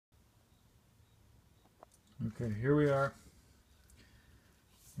Okay, here we are.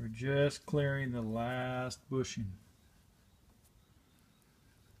 We're just clearing the last bushing.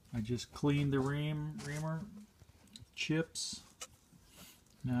 I just cleaned the reamer chips.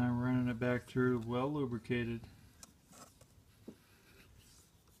 Now I'm running it back through, well lubricated.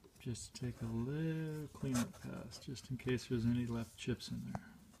 Just to take a little cleanup pass, just in case there's any left chips in there.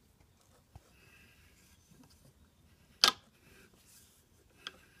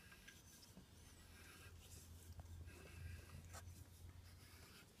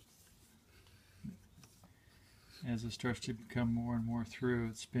 As it starts to become more and more through,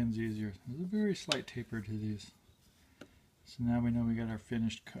 it spins easier. There's a very slight taper to these. So now we know we got our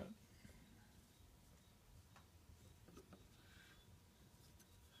finished cut.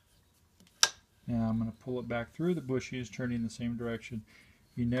 Now I'm going to pull it back through the bushes, turning the same direction.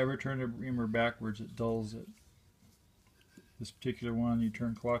 You never turn the reamer backwards, it dulls it. This particular one, you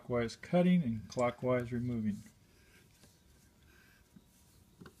turn clockwise cutting and clockwise removing.